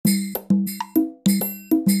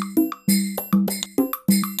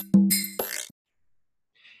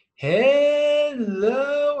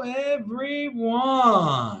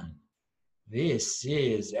This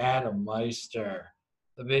is Adam Meister,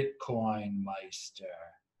 the Bitcoin Meister,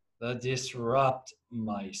 the Disrupt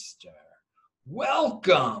Meister.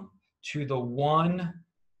 Welcome to the One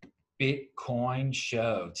Bitcoin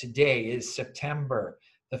Show. Today is September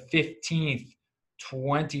the 15th,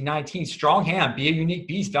 2019. Strong hand, be a unique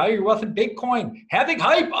beast, value your wealth in Bitcoin. Having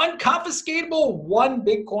hype, unconfiscatable. One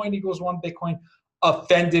Bitcoin equals one Bitcoin.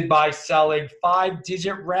 Offended by selling,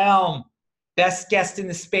 5-digit realm. Best guest in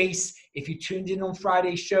the space. If you tuned in on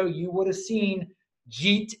Friday's show, you would have seen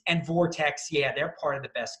Jeet and Vortex. Yeah, they're part of the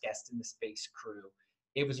best guest in the space crew.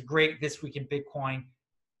 It was great This Week in Bitcoin.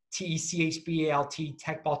 TECHBALT,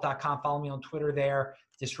 techbalt.com. Follow me on Twitter there,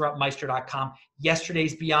 disruptmeister.com.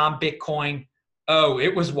 Yesterday's Beyond Bitcoin. Oh,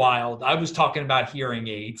 it was wild. I was talking about hearing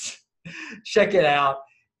aids. Check it out.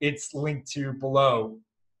 It's linked to below.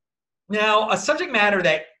 Now, a subject matter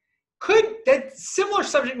that similar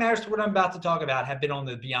subject matters to what I'm about to talk about have been on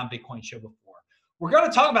the Beyond Bitcoin show before. We're going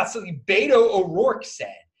to talk about something Beto O'Rourke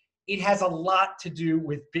said. It has a lot to do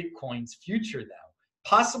with Bitcoin's future, though.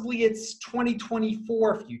 Possibly its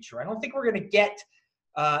 2024 future. I don't think we're going to get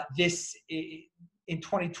this in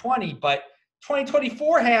 2020, but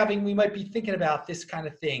 2024 we might be thinking about this kind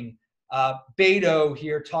of thing. Beto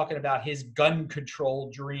here talking about his gun control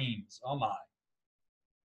dreams. Oh, my.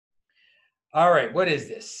 All right, what is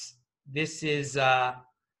this? This is Beto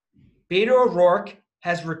O'Rourke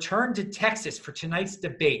has returned to Texas for tonight's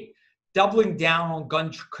debate, doubling down on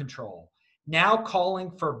gun control, now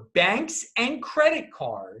calling for banks and credit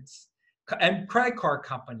card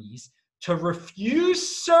companies to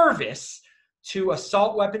refuse service to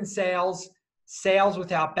assault weapon sales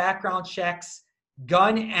without background checks,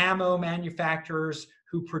 gun ammo manufacturers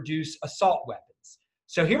who produce assault weapons.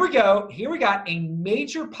 So here we go. Here we got a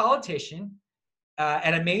major politician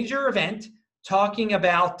at a major event talking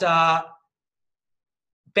about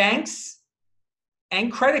banks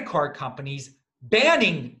and credit card companies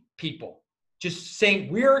banning people, just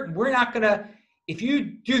saying we're not going to, if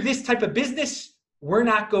you do this type of business, we're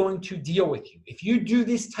not going to deal with you. If you do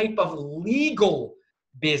this type of legal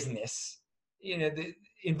business,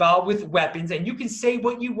 involved with weapons, and you can say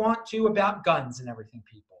what you want to about guns and everything,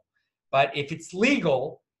 people, but if it's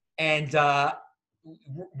legal and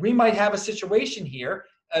we might have a situation here.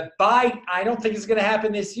 I don't think it's going to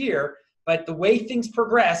happen this year, but the way things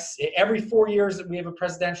progress, every 4 years that we have a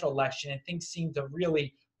presidential election and things seem to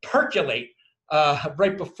really percolate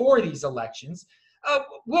right before these elections,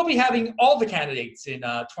 we'll be having all the candidates in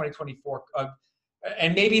 2024,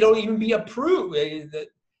 and maybe it'll even be approved.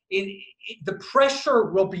 The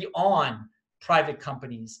pressure will be on private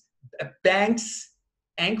companies, banks,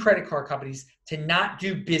 and credit card companies to not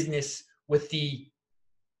do business with the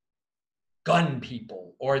gun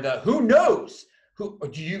people or the who knows who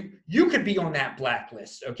you could be on that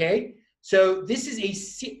blacklist. Okay, so this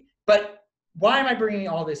is but why am I bringing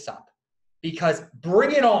all this up? Because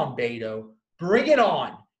bring it on, Beto, bring it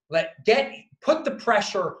on. Put the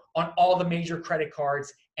pressure on all the major credit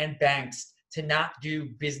cards and banks to not do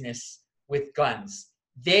business with guns.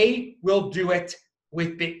 They will do it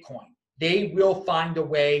with Bitcoin. They will find a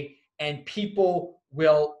way, and people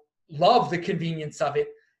will love the convenience of it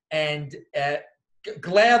and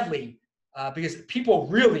gladly, because people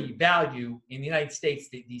really value in the United States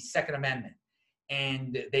the Second Amendment,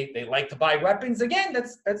 and they like to buy weapons. Again,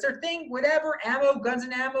 that's their thing. Whatever, ammo, guns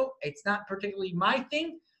and ammo. It's not particularly my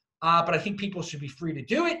thing, but I think people should be free to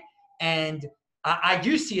do it. And I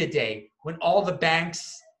do see a day when all the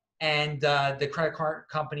banks and the credit card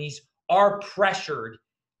companies are pressured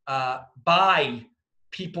by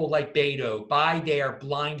people like Beto, by their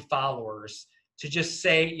blind followers, to just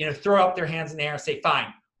say, throw up their hands in the air and say,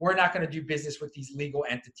 fine, we're not going to do business with these legal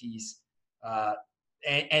entities.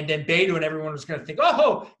 And then Beto and everyone was going to think,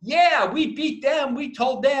 oh, yeah, we beat them. We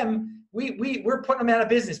told them we're putting them out of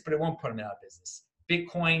business, but it won't put them out of business.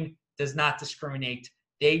 Bitcoin does not discriminate.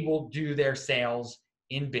 They will do their sales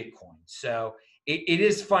in Bitcoin. So it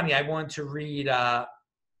is funny. I wanted to read,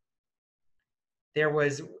 there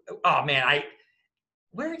was, oh man,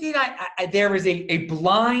 there was a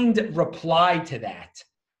blind reply to that.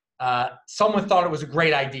 Someone thought it was a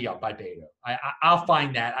great idea by Beto. I'll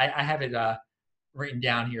find that. I have it written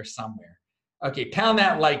down here somewhere. Okay, pound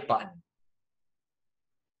that like button.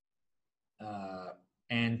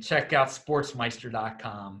 And check out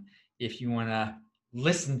sportsmeister.com if you want to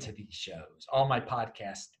listen to these shows. All my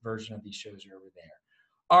podcast version of these shows are over there.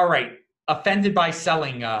 All right, offended by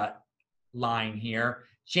selling line here.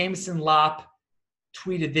 Jameson Lopp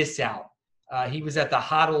tweeted this out. He was at the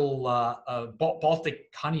HODL Baltic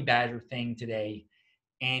Honey Badger thing today,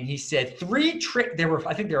 and he said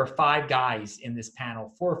I think there were 5 guys in this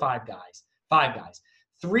panel, 4 or 5 guys. 5 guys.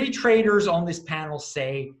 3 traders on this panel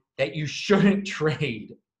say that you shouldn't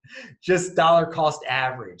trade, just dollar cost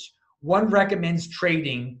average. 1 recommends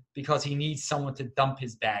trading because he needs someone to dump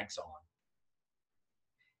his bags on.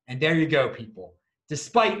 And there you go, people.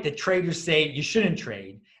 Despite the traders say you shouldn't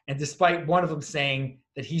trade, and despite one of them saying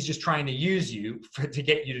that he's just trying to use you to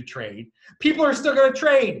get you to trade, people are still going to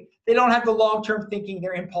trade. They don't have the long-term thinking.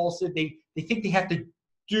 They're impulsive. They think they have to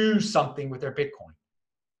do something with their Bitcoin.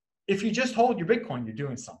 If you just hold your Bitcoin, you're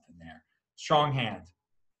doing something there. Strong hand.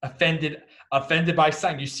 Offended by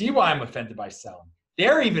selling. You see why I'm offended by selling.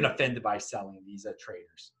 They're even offended by selling, these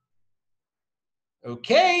traders.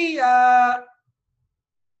 Okay.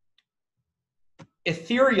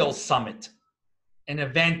 Ethereal Summit, an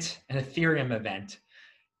Ethereum event.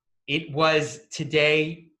 It was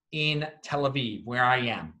today in Tel Aviv, where I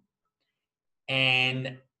am.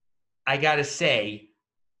 And I got to say,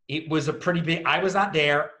 it was a pretty big, I was not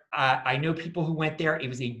there. I know people who went there. It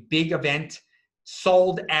was a big event,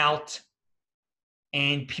 sold out,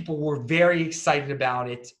 and people were very excited about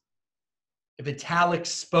it. Vitalik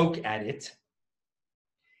spoke at it.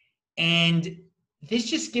 And this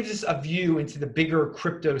just gives us a view into the bigger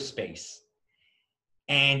crypto space.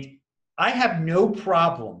 And I have no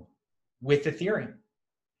problem with Ethereum.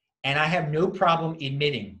 And I have no problem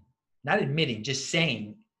just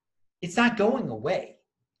saying it's not going away.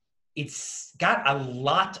 It's got a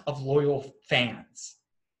lot of loyal fans.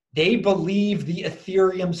 They believe the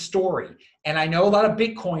Ethereum story. And I know a lot of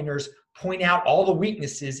Bitcoiners point out all the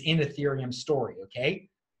weaknesses in Ethereum's story, okay?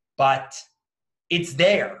 But it's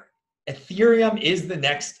there. Ethereum is the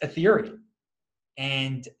next Ethereum.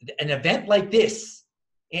 And an event like this,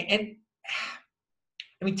 and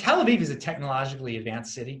I mean, Tel Aviv is a technologically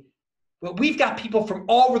advanced city, but we've got people from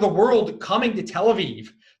all over the world coming to Tel Aviv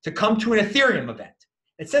to come to an Ethereum event.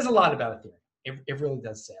 It says a lot about Ethereum. It really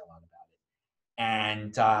does say a lot about it.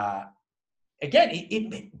 And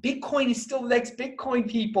again, Bitcoin is still the next Bitcoin,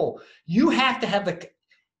 people. You have to have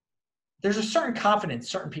there's a certain confidence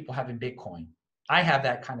certain people have in Bitcoin. I have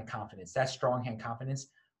that kind of confidence, that strong hand confidence,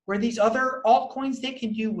 where these other altcoins, they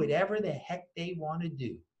can do whatever the heck they want to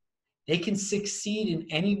do. They can succeed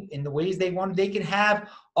in the ways they want. They can have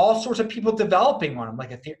all sorts of people developing on them,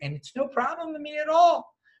 like Ethereum, and it's no problem to me at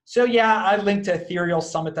all. So yeah, I linked to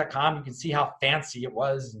etherealsummit.com. You can see how fancy it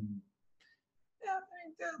was. And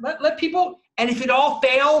let people, and if it all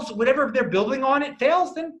fails, whatever they're building on it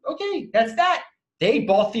fails, then okay, that's that. They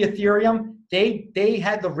bought the Ethereum. They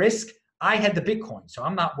had the risk. I had the Bitcoin, so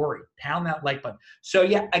I'm not worried. Pound that like button. So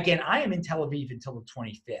yeah, again, I am in Tel Aviv until the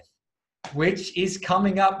 25th, which is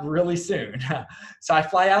coming up really soon. So I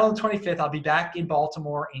fly out on the 25th. I'll be back in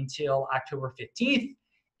Baltimore until October 15th,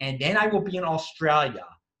 and then I will be in Australia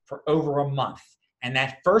for over a month. And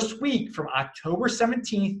that first week from October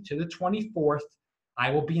 17th to the 24th,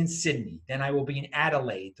 I will be in Sydney. Then I will be in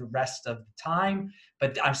Adelaide the rest of the time.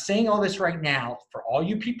 But I'm saying all this right now for all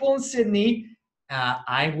you people in Sydney.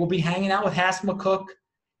 I will be hanging out with Hass McCook,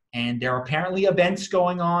 and there are apparently events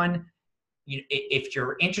going on. If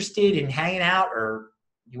you're interested in hanging out or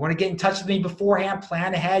you want to get in touch with me beforehand,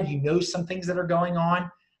 plan ahead, you know some things that are going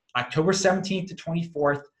on, October 17th to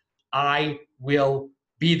 24th, I will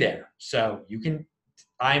be there. So you can,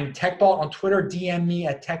 I'm TechBalt on Twitter, DM me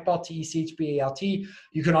at TechBalt, TechBalt.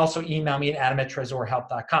 You can also email me at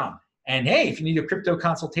adam@tresorhelp.com. And hey, if you need a crypto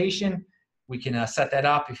consultation, we can set that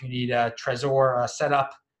up. If you need a Trezor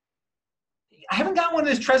setup, I haven't got one of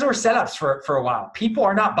those Trezor setups for a while. People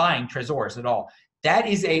are not buying Trezors at all. That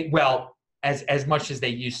is as much as they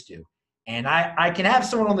used to. And I can have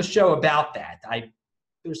someone on the show about that.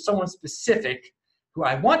 There's someone specific who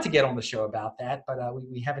I want to get on the show about that, but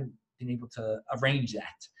we haven't been able to arrange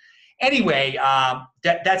that. Anyway,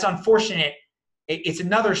 that's unfortunate. It's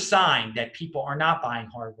another sign that people are not buying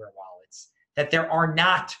hardware wallets, that there are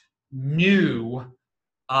not new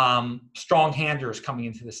strong handers coming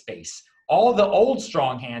into the space. All the old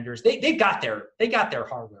strong handers, they got their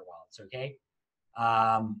hardware wallets, okay?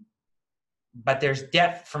 But there's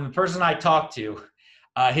depth from the person I talked to.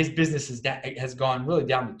 His business has gone really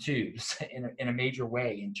down the tubes in a major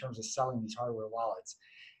way in terms of selling these hardware wallets.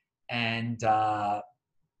 And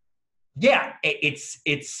yeah, it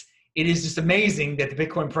is just amazing that the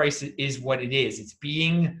Bitcoin price is what it is. It's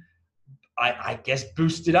being, I guess,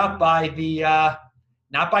 boosted up by the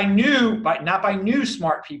not by new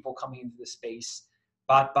smart people coming into the space,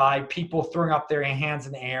 but by people throwing up their hands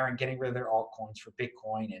in the air and getting rid of their altcoins for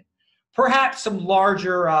Bitcoin, and perhaps some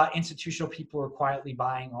larger institutional people are quietly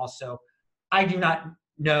buying also. I do not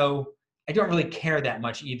know. I don't really care that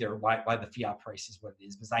much either why the fiat price is what it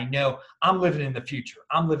is, because I know I'm living in the future.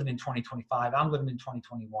 I'm living in 2025. I'm living in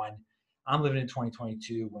 2021. I'm living in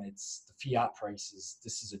 2022 when it's the fiat prices.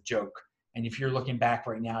 This is a joke. And if you're looking back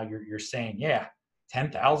right now, you're saying, yeah,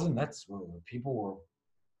 10,000. That's people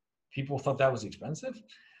thought that was expensive.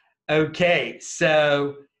 Okay,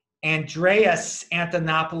 so Andreas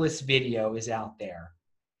Antonopoulos video is out there,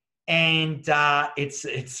 and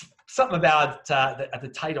it's something about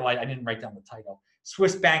the title. I didn't write down the title.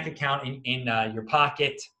 Swiss bank account in your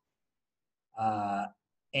pocket,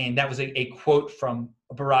 and that was a quote from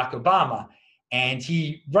Barack Obama. And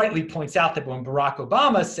he rightly points out that when Barack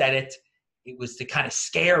Obama said it, it was to kind of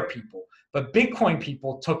scare people. But Bitcoin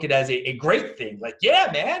people took it as a great thing. Like, yeah,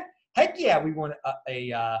 man, heck yeah, we want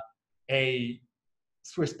a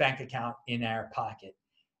Swiss bank account in our pocket.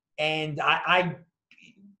 And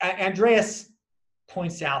Andreas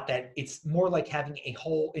points out that it's more like having a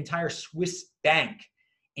whole entire Swiss bank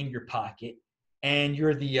in your pocket, and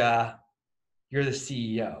you're the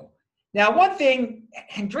CEO. Now, one thing,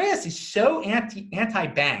 Andreas is so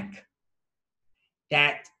anti-bank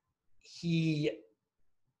that he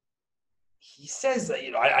says,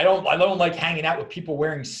 I don't like hanging out with people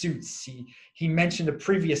wearing suits. He mentioned a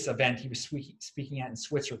previous event he was speaking at in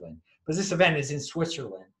Switzerland, because this event is in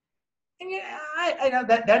Switzerland. And yeah, I know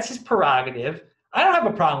that's his prerogative. I don't have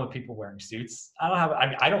a problem with people wearing suits.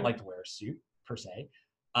 I don't like to wear a suit per se.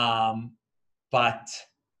 But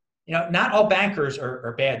not all bankers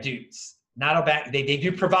are bad dudes. Not all they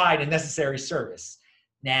do provide a necessary service.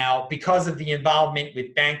 Now, because of the involvement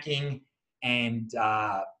with banking and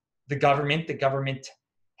the government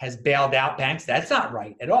has bailed out banks. That's not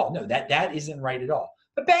right at all. No, that isn't right at all.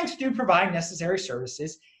 But banks do provide necessary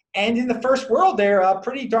services, and in the first world, they're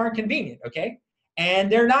pretty darn convenient. Okay, and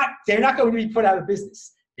they're not going to be put out of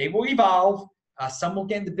business. They will evolve. Some will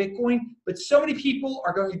get into Bitcoin, but so many people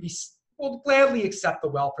are going to will gladly accept the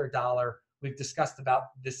welfare dollar. We've discussed about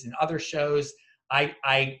this in other shows. I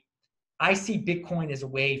see Bitcoin as a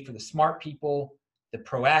way for the smart people, the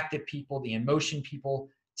proactive people, the emotion people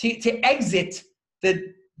to exit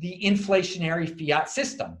the inflationary fiat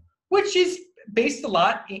system, which is based a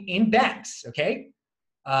lot in banks, okay?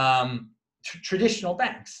 Traditional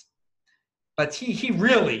banks. But he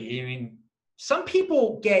really, some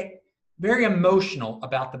people get very emotional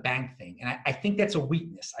about the bank thing, and I think that's a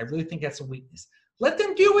weakness. I really think that's a weakness. Let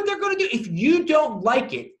them do what they're going to do. If you don't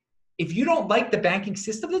like it, if you don't like the banking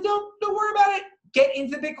system, then don't worry about it. Get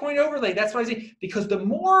into the Bitcoin overlay. That's what I say. Because the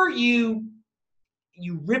more you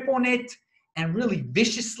rip on it and really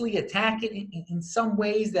viciously attack it in some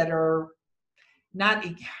ways that are not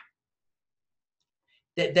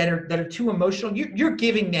that are too emotional, you're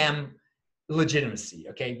giving them legitimacy.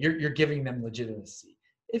 Okay, you're giving them legitimacy.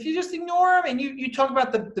 If you just ignore them and you talk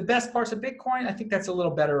about the best parts of Bitcoin, I think that's a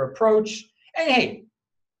little better approach. And hey,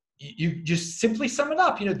 you just simply sum it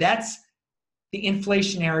up. That's the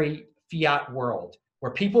inflationary fiat world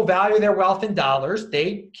where people value their wealth in dollars.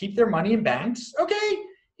 They keep their money in banks. Okay,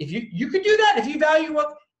 if you could do that, if you value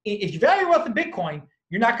wealth in Bitcoin,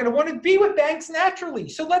 you're not going to want to be with banks naturally.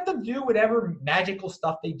 So let them do whatever magical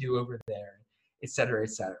stuff they do over there, et cetera,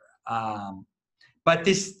 et cetera. But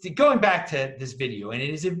going back to this video, and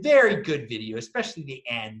it is a very good video, especially the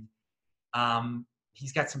end.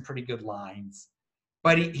 He's got some pretty good lines.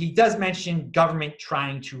 But he does mention government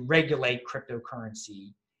trying to regulate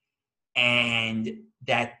cryptocurrency, and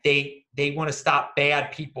that they want to stop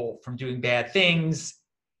bad people from doing bad things.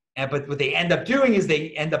 But what they end up doing is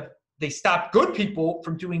they stop good people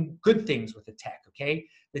from doing good things with the tech, okay?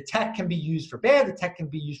 The tech can be used for bad. The tech can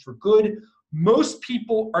be used for good. Most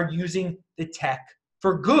people are using the tech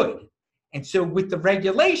for good. And so with the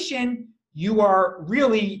regulation,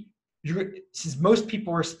 since most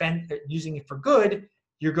people are using it for good,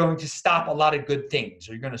 you're going to stop a lot of good things,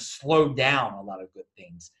 or you're going to slow down a lot of good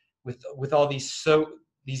things with all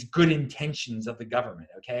these good intentions of the government,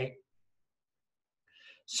 okay?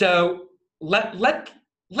 So let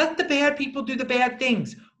the bad people do the bad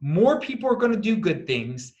things. More people are going to do good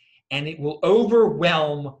things, and it will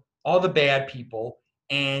overwhelm all the bad people.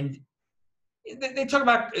 And they talk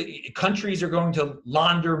about countries are going to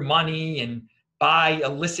launder money and buy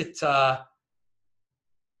illicit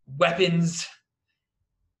weapons.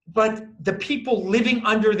 But the people living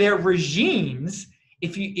under their regimes,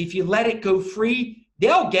 if you let it go free,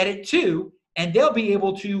 they'll get it too, and they'll be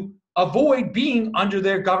able to avoid being under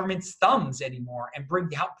their government's thumbs anymore and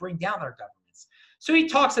help bring down their governments. So he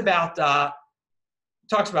talks about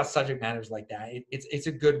subject matters like that. It's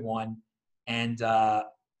a good one, and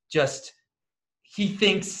he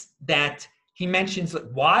thinks that he mentions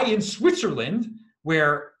why in Switzerland,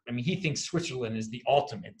 where he thinks Switzerland is the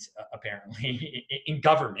ultimate apparently in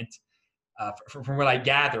government, from what I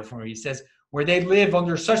gather from what he says. where they live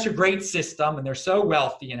under such a great system and they're so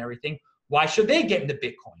wealthy and everything. Why should they get into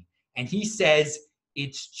Bitcoin? And he says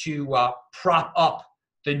it's to prop up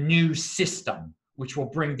the new system, which will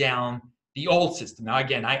bring down the old system. Now,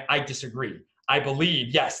 again, I disagree. I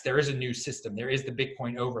believe, yes, there is a new system. There is the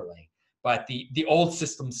Bitcoin overlay, but the old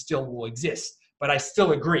system still will exist. But I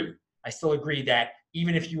still agree. I still agree that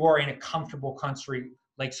even if you are in a comfortable country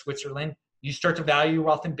like Switzerland, you start to value your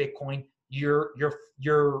wealth in Bitcoin, your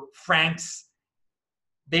francs,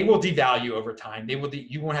 they will devalue over time.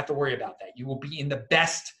 You won't have to worry about that. You will be in the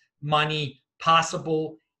best money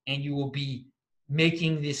possible, and you will be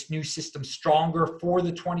making this new system stronger for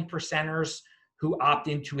the 20%ers who opt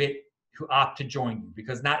into it, who opt to join you,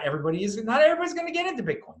 because not everybody's going to get into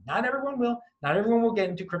Bitcoin. Not everyone will. Not everyone will get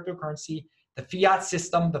into cryptocurrency. The fiat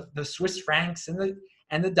system, the Swiss francs and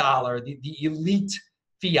the dollar, the elite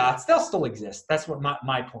fiats, they'll still exist. That's what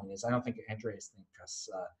my point is. I don't think Andreas thinks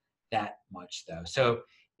that much though. So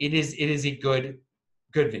it is a good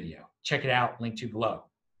video. Check it out. Link to below.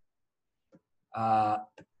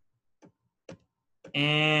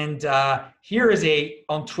 And here is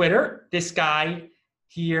on Twitter, this guy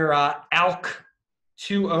here,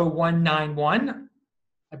 Alk20191.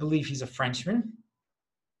 I believe he's a Frenchman.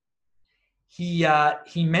 He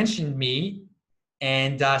mentioned me,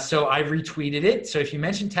 and so I retweeted it. So if you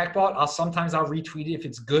mention TechBalt, sometimes I'll retweet it if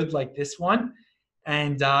it's good, like this one,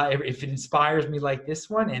 and if it inspires me like this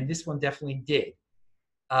one, and this one definitely did.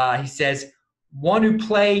 He says, "Want to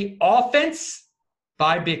play offense?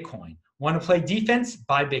 Buy Bitcoin. Want to play defense?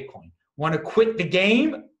 Buy Bitcoin. Want to quit the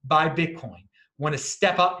game? Buy Bitcoin. Want to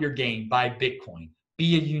step up your game? Buy Bitcoin.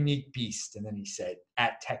 Be a unique beast." And then he said,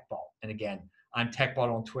 @TechBalt. And again, I'm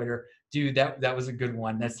TechBalt on Twitter. Dude, that was a good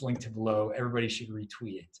one. That's linked to below. Everybody should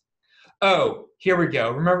retweet it. Oh, here we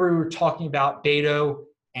go. Remember we were talking about Beto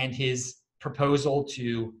and his proposal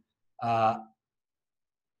to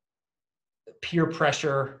peer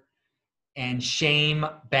pressure and shame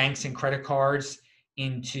banks and credit cards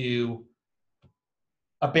into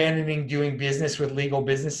abandoning doing business with legal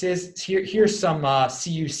businesses. Here's some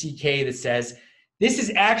CUCK that says, "This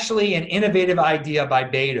is actually an innovative idea by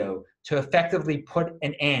Beto to effectively put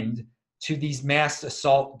an end to these mass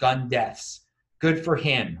assault gun deaths. Good for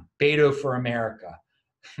him. Beto for America."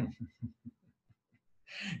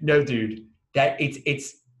 No, dude.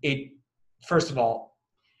 First of all,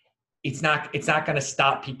 it's not going to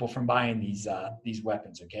stop people from buying these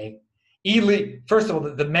weapons. Okay. First of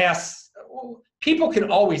all, the mass people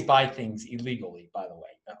can always buy things illegally. By the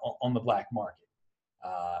way, on the black market,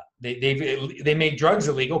 they make drugs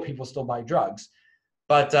illegal. People still buy drugs.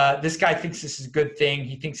 But this guy thinks this is a good thing.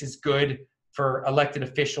 He thinks it's good for elected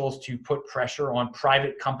officials to put pressure on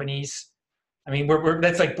private companies. I mean,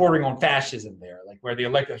 that's like bordering on fascism there, like where the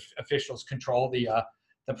elected officials control the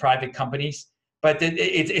private companies. But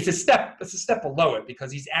it's a step below it,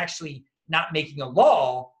 because he's actually not making a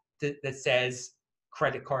law that says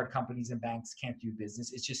credit card companies and banks can't do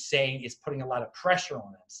business. It's just saying, it's putting a lot of pressure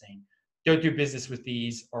on them, saying, don't do business with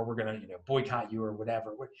these, or we're going to boycott you or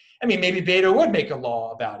whatever. I mean, maybe Beto would make a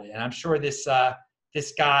law about it, and I'm sure this guy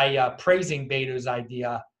praising Beto's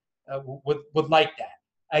idea would like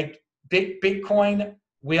that. Bitcoin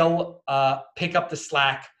will pick up the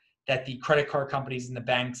slack that the credit card companies and the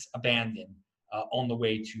banks abandon on the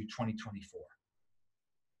way to 2024.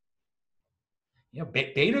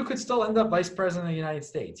 Beto could still end up vice president of the United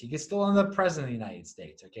States. He could still end up president of the United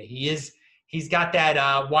States. Okay, he's got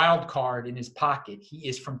that wild card in his pocket. He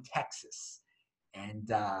is from Texas.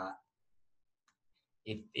 And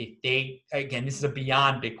if they, again, this is a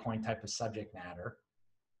beyond Bitcoin type of subject matter.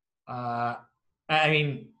 I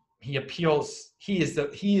mean, he appeals, he is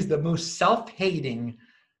the most self-hating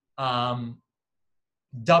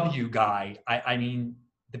W guy. I mean,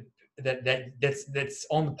 that's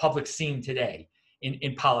on the public scene today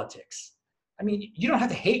in politics. I mean, you don't have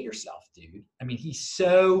to hate yourself, dude. I mean, he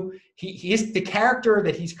is the character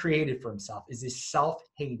that he's created for himself is this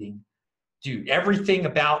self-hating dude. Everything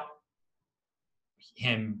about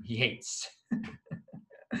him he hates.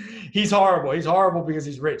 He's horrible. He's horrible because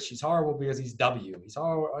he's rich. He's horrible because he's W. He's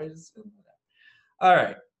horrible. All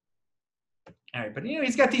right. But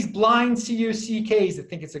he's got these blind CUCKs that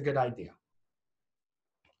think it's a good idea.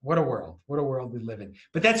 What a world. What a world we live in.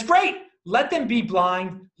 But that's great. Let them be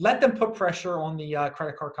blind. Let them put pressure on the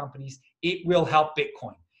credit card companies. It will help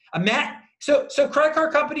Bitcoin. So credit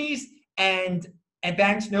card companies and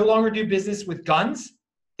banks no longer do business with guns.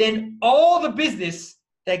 Then all the business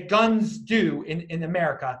that guns do in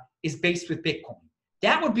America is based with Bitcoin.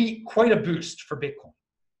 That would be quite a boost for Bitcoin.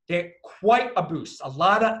 They're quite a boost.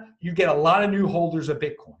 You get a lot of new holders of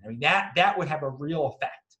Bitcoin. I mean, that would have a real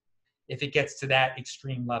effect if it gets to that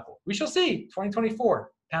extreme level. We shall see.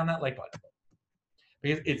 2024, pound that like button.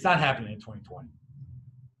 Because it's not happening in 2020.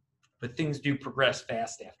 But things do progress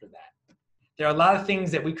fast after that. There are a lot of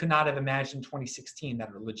things that we could not have imagined in 2016 that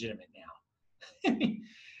are legitimate now.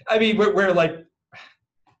 I mean, we're like,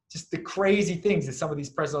 just the crazy things that some of these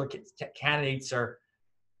presidential candidates are,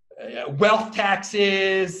 wealth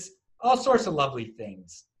taxes, all sorts of lovely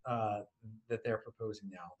things that they're proposing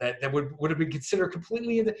now that would have been considered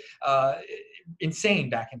completely insane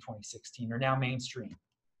back in 2016 are now mainstream.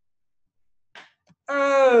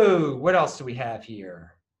 Oh, what else do we have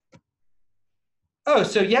here? Oh,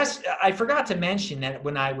 so yes, I forgot to mention that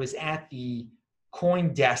when I was at the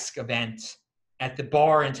CoinDesk event at the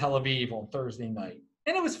bar in Tel Aviv on Thursday night,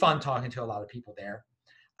 and it was fun talking to a lot of people there.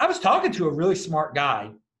 I was talking to a really smart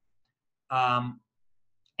guy,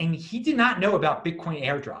 and he did not know about Bitcoin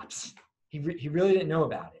airdrops. He really didn't know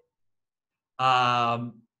about it.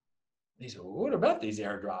 He said, well, what about these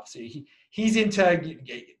airdrops? He's into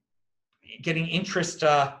getting interest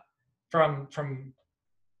from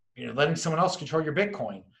letting someone else control your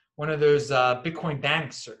Bitcoin, one of those Bitcoin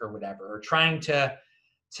banks or whatever, or trying to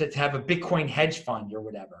have a Bitcoin hedge fund or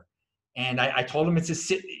whatever. And I told him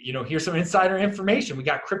here's some insider information. We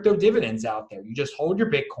got crypto dividends out there. You just hold your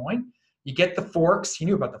Bitcoin, you get the forks. He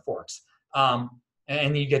knew about the forks,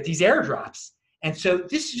 and you get these airdrops. And so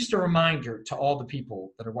this is just a reminder to all the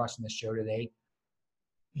people that are watching this show today.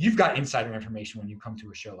 You've got insider information when you come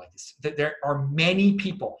to a show like this. There are many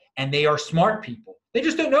people, and they are smart people. They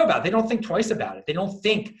just don't know about it. They don't think twice about it. They don't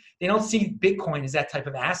see Bitcoin as that type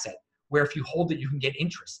of asset where if you hold it, you can get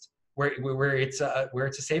interest, where it's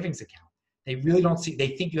a savings account. They really don't see,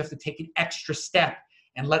 they think you have to take an extra step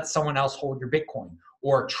and let someone else hold your Bitcoin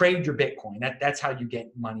or trade your Bitcoin. That's how you get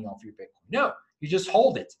money off your Bitcoin. No, you just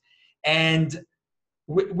hold it. And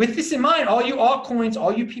with this in mind, all you altcoins,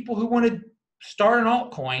 all you people who want to start an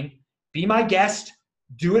altcoin, be my guest,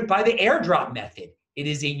 do it by the airdrop method. It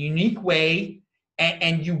is a unique way,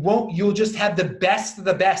 and you'll just have the best of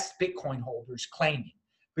the best Bitcoin holders claiming.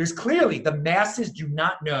 Because clearly the masses do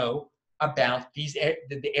not know about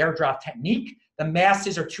the airdrop technique. The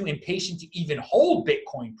masses are too impatient to even hold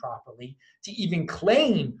Bitcoin properly, to even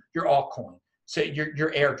claim your altcoin, so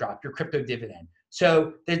your airdrop, your crypto dividend.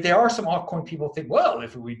 So there are some altcoin people think, well,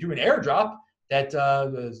 if we do an airdrop, that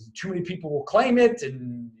too many people will claim it,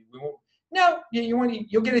 and we won't. No,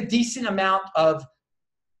 you'll get a decent amount of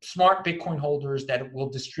smart Bitcoin holders that will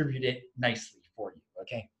distribute it nicely for you.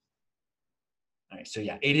 Okay. All right. So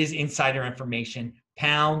yeah, it is insider information.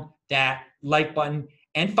 Pound that like button.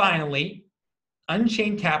 And finally,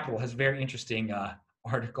 Unchained Capital has a very interesting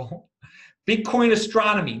article. Bitcoin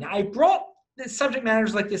astronomy. Now, I brought the subject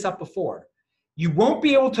matters like this up before. You won't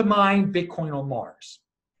be able to mine Bitcoin on Mars.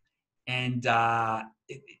 And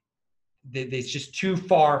it's just too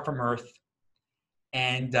far from Earth,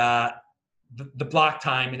 and the block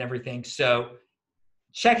time and everything. So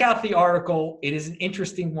check out the article. It is an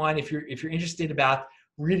interesting one if you're interested about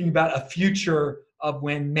reading about a future of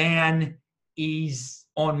when man is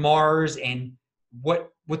on Mars and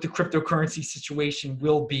what the cryptocurrency situation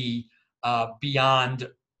will be beyond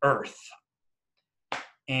Earth.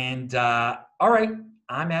 And all right,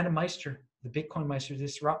 I'm Adam Meister, the Bitcoin Meister,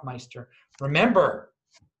 Disrupt Meister. Remember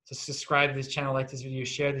to subscribe to this channel, like this video,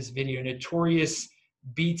 share this video. Notorious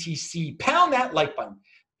BTC. Pound that like button.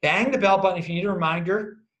 Bang the bell button if you need a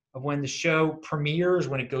reminder of when the show premieres,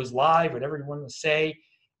 when it goes live, whatever you want to say.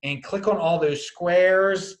 And click on all those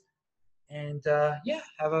squares. And yeah,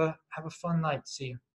 have a fun night. See you.